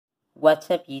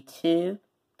What's up, YouTube?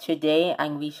 Today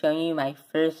I'm going to be showing you my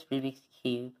first Rubik's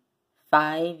Cube,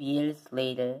 5 years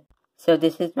later. So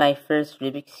this is my first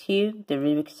Rubik's Cube, the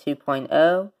Rubik's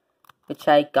 2.0, which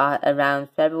I got around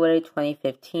February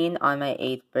 2015 on my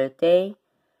 8th birthday.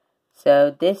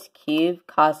 So this cube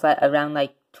cost around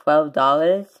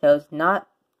 $12, so it's not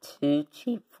too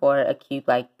cheap for a cube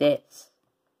like this.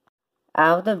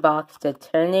 Out of the box, the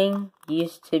turning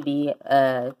used to be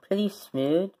pretty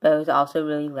smooth, but it was also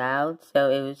really loud, so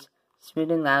it was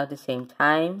smooth and loud at the same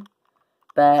time.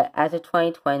 But as of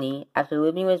 2020, after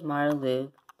looping with Mario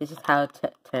Loop, this is how it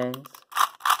turns.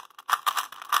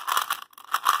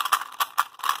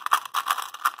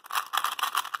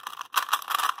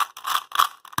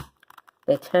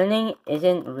 The turning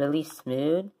isn't really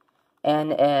smooth,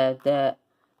 and it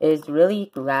is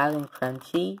really loud and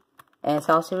crunchy. And it's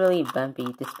also really bumpy,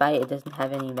 despite it doesn't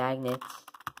have any magnets.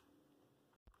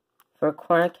 For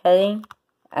corner cutting,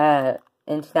 in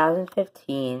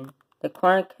 2015, the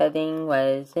corner cutting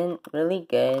wasn't really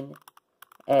good.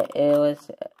 It was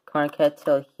corner cut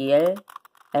till here,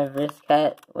 and reverse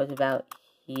cut was about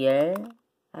here,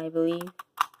 I believe.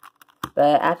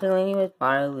 But after learning with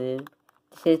Mario Loop,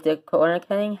 the corner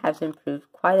cutting has improved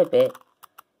quite a bit.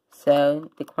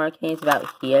 So the corner cutting is about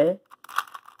here,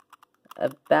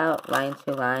 about line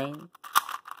to line,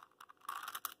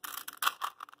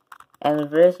 and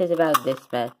reverse is about this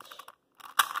much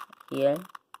here.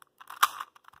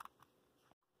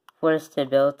 For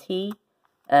stability,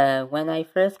 when I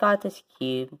first got this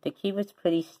cube, the cube was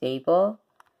pretty stable,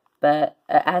 but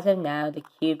as of now, the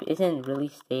cube isn't really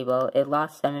stable. It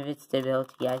lost some of its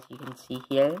stability, as you can see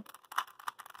here.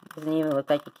 It doesn't even look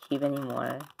like a cube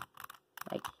anymore,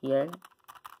 like here,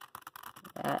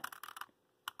 that.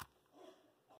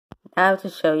 Now to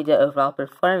show you the overall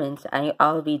performance,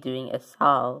 I'll be doing a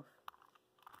solve.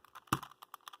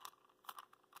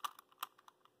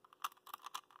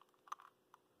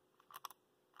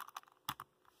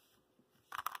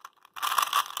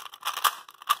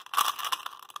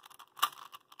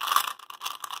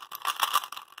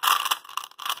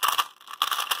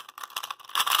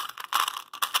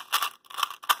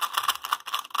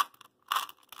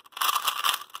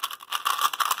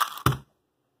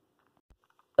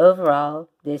 Overall,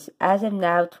 this as of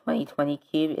now 2020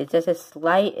 cube is just a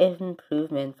slight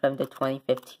improvement from the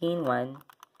 2015 one.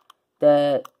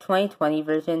 The 2020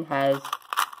 version has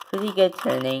pretty good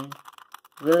turning,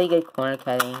 really good corner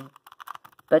cutting,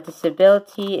 but the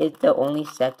stability is the only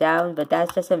step down, but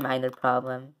that's just a minor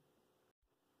problem.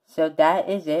 So that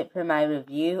is it for my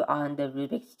review on the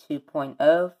Rubik's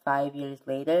 2.0 5 years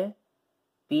later.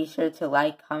 Be sure to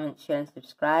like, comment, share, and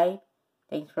subscribe.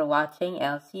 Thanks for watching, and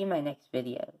I'll see you in my next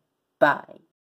video. Bye.